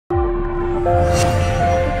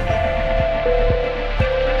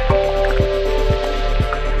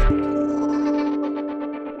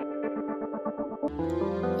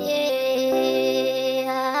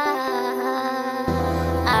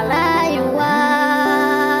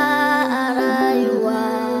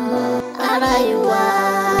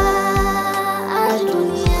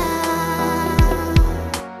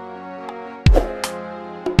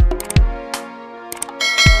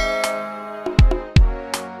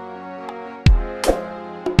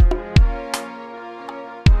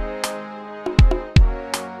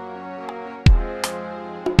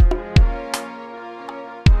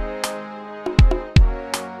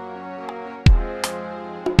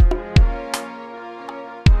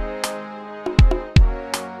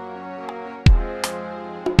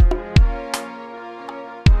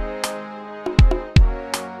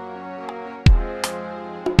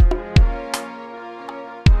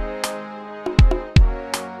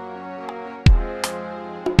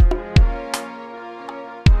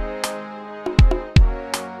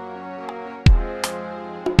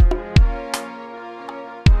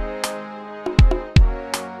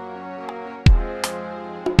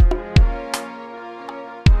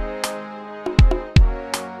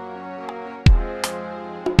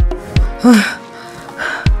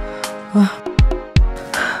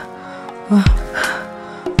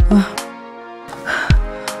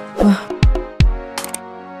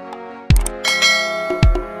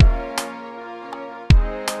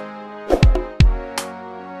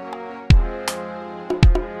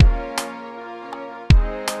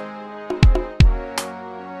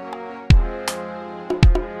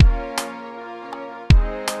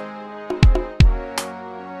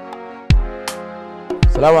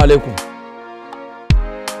Salamu alaikum.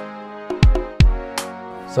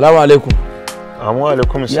 Salamu alaikum. Amu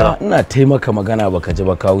alaikum salam. Ya ina taimaka magana baka ji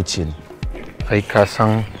ba ka wuce ni. Ai ka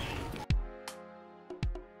san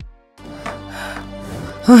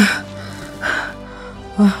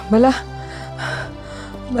Bala.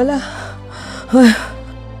 Bala.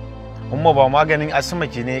 Umma ba maganin asma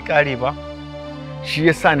ki ne ya kare ba. Shi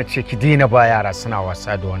yasa na ce ki daina ba yara suna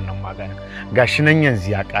wasa da wannan maganin. Gashi nan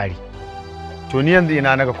yanzu ya kare. To ni yanzu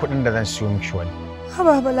ina naga kuɗin da zan siyo miki wani.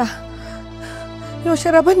 Haba Bala.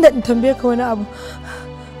 Yaushe rabon da in tambaye ka wani abu.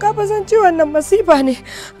 Ka fa san ciwon nan masifa ne.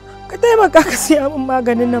 Ka taimaka ka siya min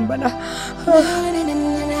maganin nan Bala.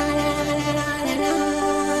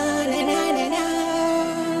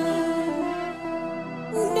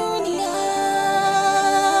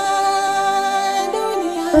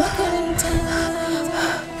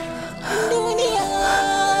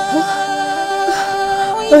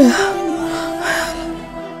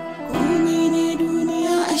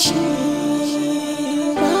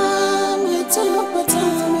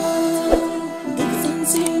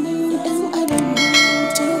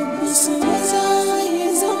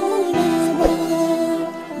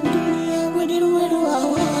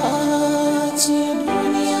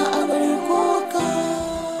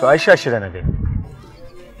 To ai 16 na dai.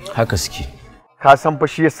 Haka suke. Ka san fa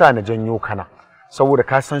shi yasa na janyo kana. Saboda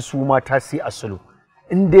ka san su mata sai asulu.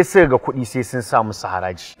 In dai sai ga kuɗi sai sun sa musu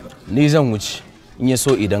haraji. Ni zan wuce. In ya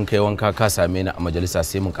so idan kai wanka ka same ni a majalisa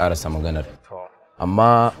sai mu karasa maganar.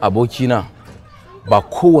 Amma abokina ba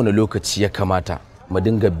kowane lokaci ya kamata mu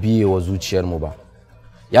dinga biyewa zuciyarmu ba.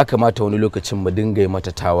 Ya kamata wani lokacin mu dinga yi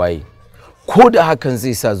mata tawaye. Ko da hakan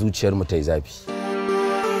zai sa zuciyarmu ta yi zafi.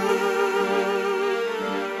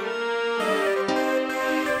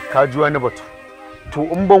 Ka ji wani batu. To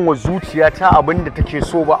in ban wa zuciyata abinda take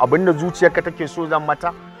so ba abinda zuciyarka take so zan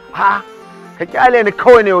mata? Ha! Ka kyale ni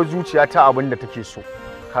kawai ne wa zuciyata abinda take so.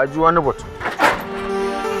 Ka ji wani batu.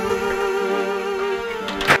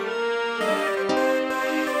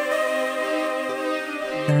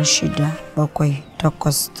 Shida, bakwai,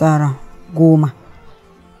 takwas, tara, goma,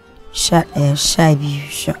 11, 12,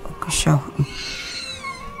 13,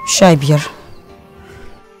 14,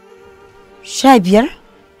 15.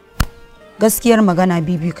 Gaskiyar magana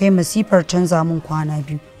bibi kai masifar canza mun kwana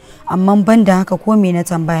biyu. Amma ban da haka ko me na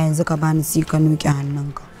tambaya yanzu ka bani sai ka nuke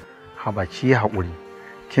hannunka. Haba ki haƙuri.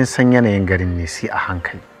 Kin san yanayin garin ne sai a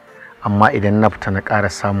hankali. Amma idan na fita na ƙara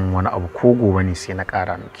samun wani abu ko gobe ne sai na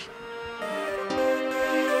ƙara miki.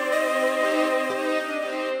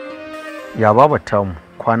 Ya babar tamu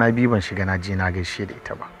kwana biyu ban shiga na je na gaishe da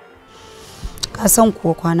ita ba. Ka san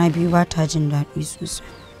kuwa kwana biyu ba ta jin daɗi sosai.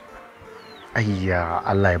 Ayya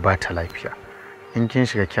Allah ya ba ta lafiya. In kin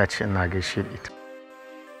shiga kya ce ina gaishe da ita.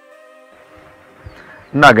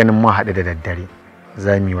 Ina ganin mun haɗu da daddare.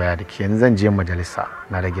 Za mu yi waya da ke yanzu zan je majalisa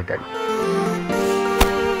na rage dare.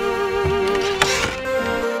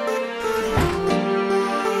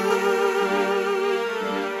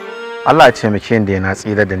 Allah ya taimake ni da na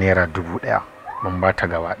tsira da naira 1000 ban ba ta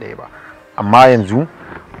gaba ɗaya ba, amma yanzu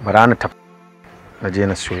bara na tafi na je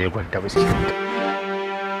na soye gwada biskit.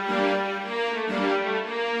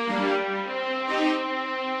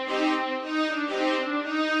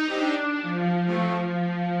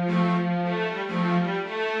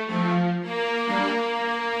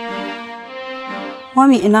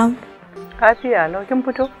 Mami ina? Lafiya lau kin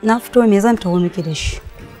fito? Na fito, me zan tawo miki da shi?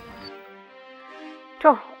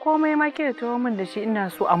 To, komai ma ke tawo min da shi ina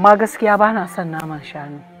so, amma gaskiya ba na son naman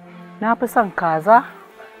shanu. Na fi son kaza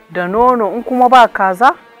da nono, in kuma ba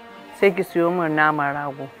kaza sai ki siyo min naman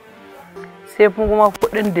rago. Sai kuma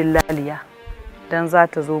kuɗin dillaliya dan za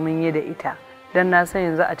ta zo min yi da ita, dan na san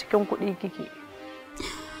yanzu a cikin kuɗi kike.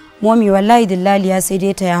 Mami wallahi dillaliya sai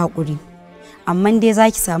dai ta yi haƙuri, amma dai za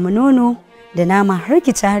ki samu nono da nama har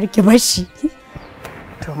ki ci har ki bar shi.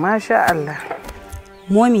 To masha Allah.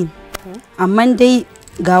 Mami, amma dai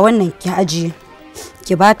ga wannan ki ajiye.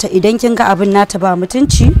 Ki bata idan kin ga abin nata ba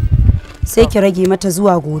mutunci sai ki rage mata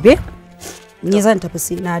zuwa gobe. Ni zan tafi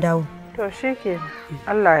sai na dawo. To shikenan.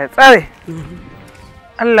 Allah ya tsare.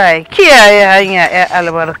 Allah ya kiyaye hanya ya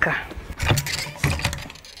albarka.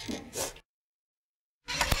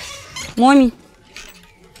 Mami,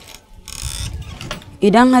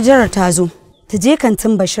 idan Hajara ta zo, ta je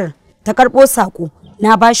kantin Bashir ta karɓo sako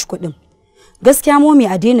na bashi kuɗin. Gaskiya Momi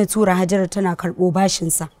a daina tura Hajara tana karɓo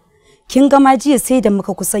bashinsa. Kin ga ma jiya sai da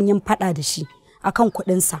muka kusan yin faɗa da shi akan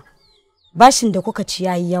kuɗinsa. Bashin da kuka ci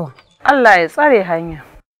yayi yawa. Allah ya tsare hanya.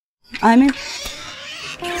 Amin.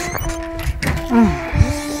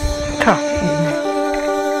 Ta.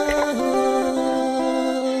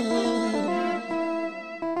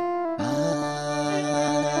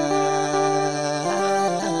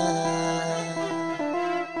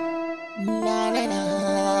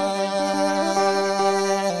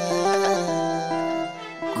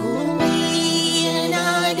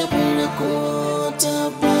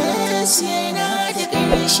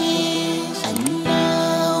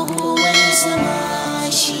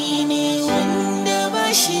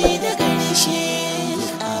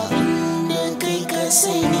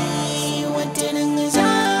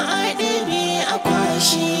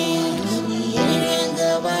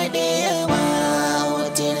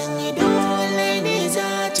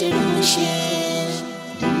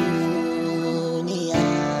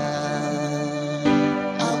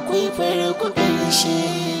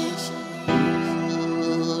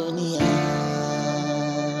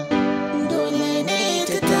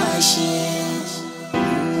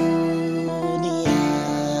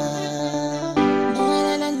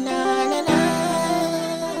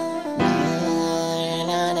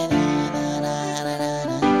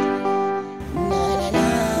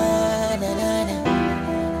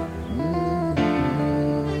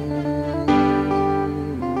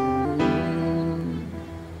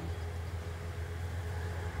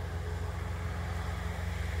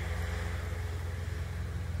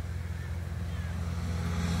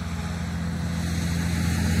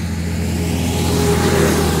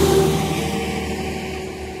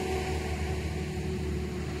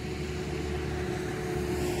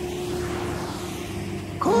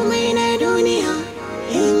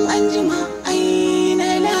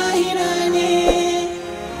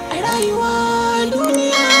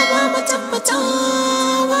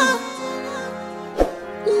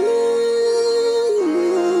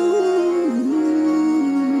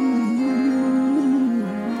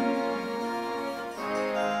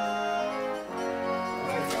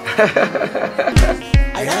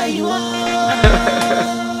 A rayuwa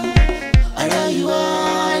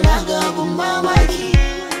na ga abun mamaki,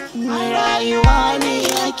 a rayuwa ne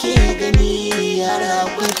ake gani yara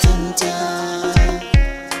kwatanta.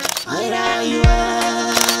 A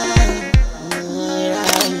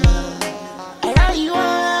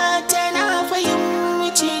rayuwa tana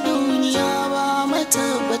fahimci duniya ba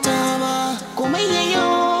matabbata ba, kuma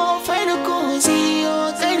yayo farko zai yo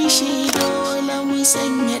ƙarshe dole mu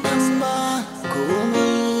sanya ɗan ba.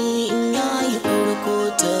 Komai in yayi farko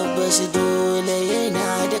tabbas dole yana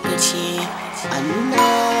da ƙarshe.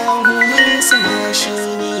 Allahu mai sama shi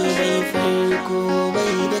ne bai farko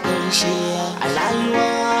bai da ƙarshe. A rayuwa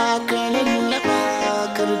ka lallaba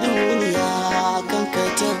kar duniya kanka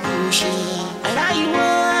ta bushe. A rayuwa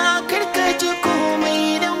karka ji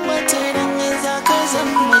komai dan wataran za ka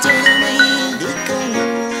zama jarumai.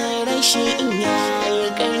 Dukkanin rashi in yayi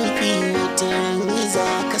ƙarfi wataran za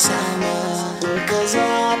ka sama. In ka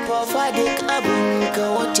zafafa duk abin ka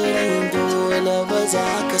wataran dole ba za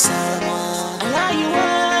ka sama. A rayuwa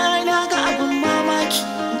na ga abin mamaki,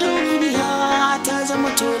 duniya ta zama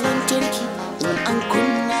to lantarki in an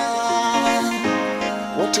kunna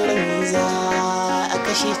wata wata ran za a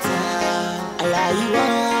kashe ta a rayuwa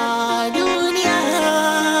duniya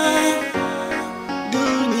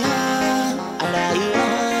duniya a rayuwa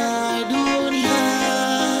duniya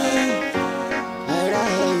a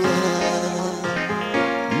rayuwa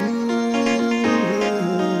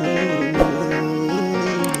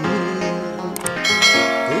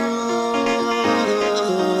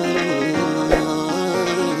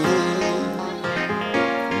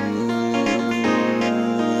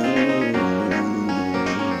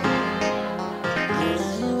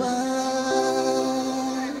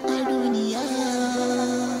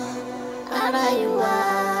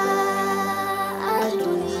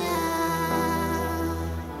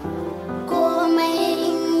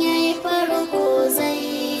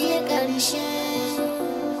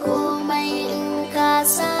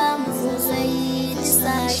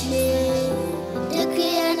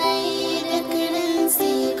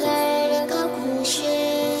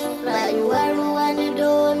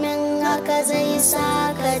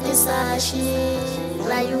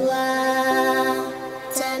rayuwa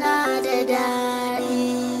tana da daɗi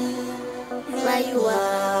rayuwa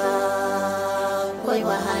kwai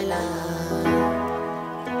wahala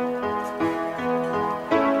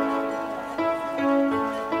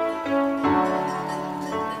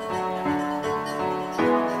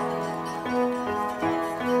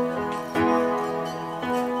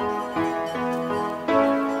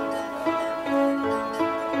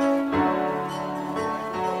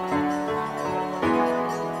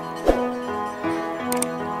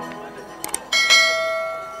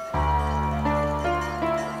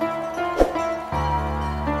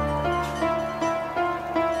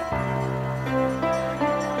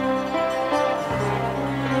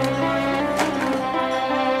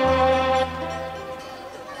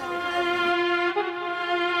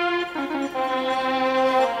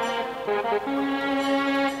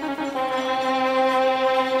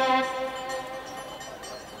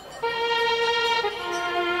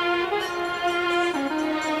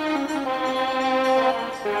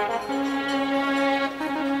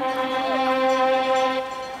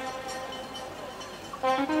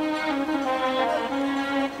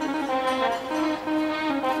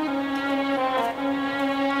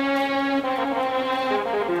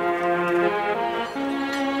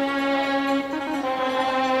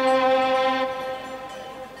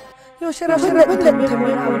Rabin da tambaye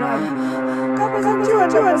wani abu. Ka ba san ciwon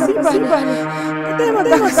da masifa ne. Ka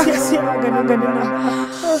taimaka siya maganin ganin nan.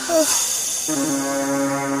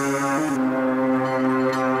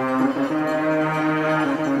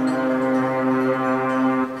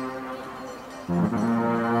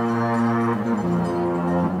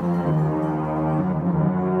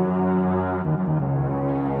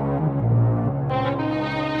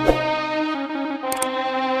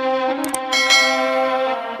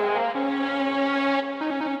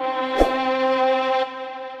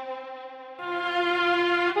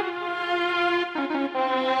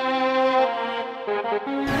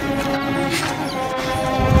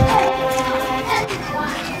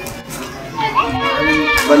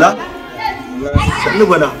 Bala? Sannu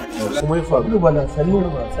Bala. Kuma ya faru.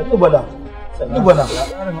 Sannu Bala.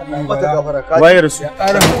 Mata gafara ka. Wayar su. Ya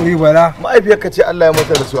ƙara hakuri Bala. Mahaifiyarka ce Allah ya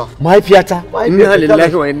mata rasuwa. Mahaifiyata? Inna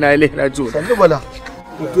lillahi wa inna ilaihi raji'un. Sannu Bala.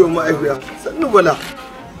 Mutuwar mahaifiya. Sannu Bala.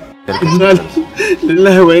 Inna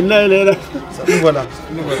lillahi wa inna ilaihi raji'un. Sannu Bala.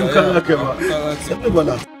 Kan aka ba. Sannu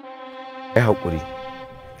Bala. Ai hakuri.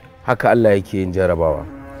 Haka Allah yake yin jarabawa.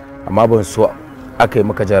 Amma ban so aka yi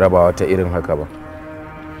maka jarabawa ta irin haka ba.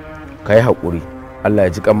 Ka yi haƙuri, Allah ya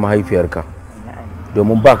ji kan mahaifiyarka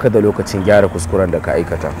domin ba ka da lokacin gyara kuskuren da ka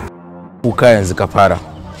aikata. Kuka yanzu ka fara,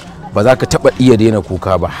 ba za ka taɓa iya daina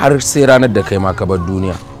kuka ba har sai ranar da kai ma ka bar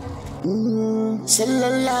duniya.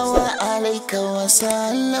 Sallallahu alaika wa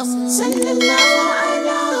sallam. Sallallahu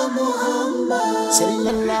ala Muhammad.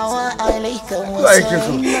 Sallallahu alaika wa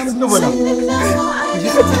sallam. Sallallahu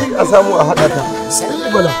a samu a haɗa ta.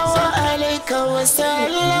 Sallallahu alaika wa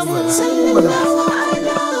sallam. Sallallahu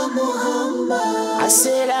ala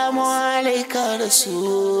Assalamu alayka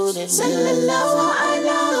Rasulullah. Sallallahu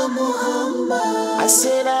ala Muhammad.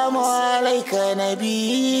 Assalamu alayka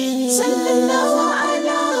Nabi. Sallallahu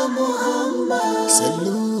ala Muhammad.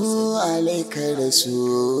 Sallu alayka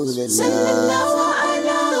Rasulullah. Sallallahu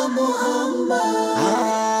ala Muhammad.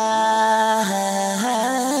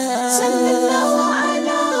 Sallallahu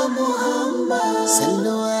ala Muhammad.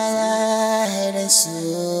 Sallu ala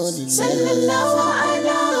Rasulullah. Sallallahu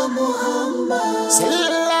ala Muhammad.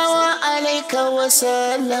 Sallallahu alayka wa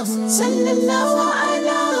sallam. Sallallahu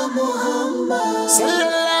ala Muhammad.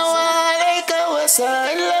 Sallallahu alayka wa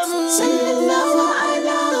sallam. Sallallahu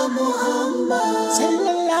ala Muhammad.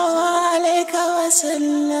 Sallallahu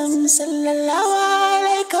sallam sallallahu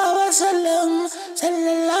alaika wa sallam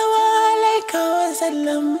sallallahu alaika wa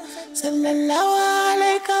sallam sallallahu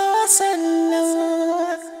alaika wa sallam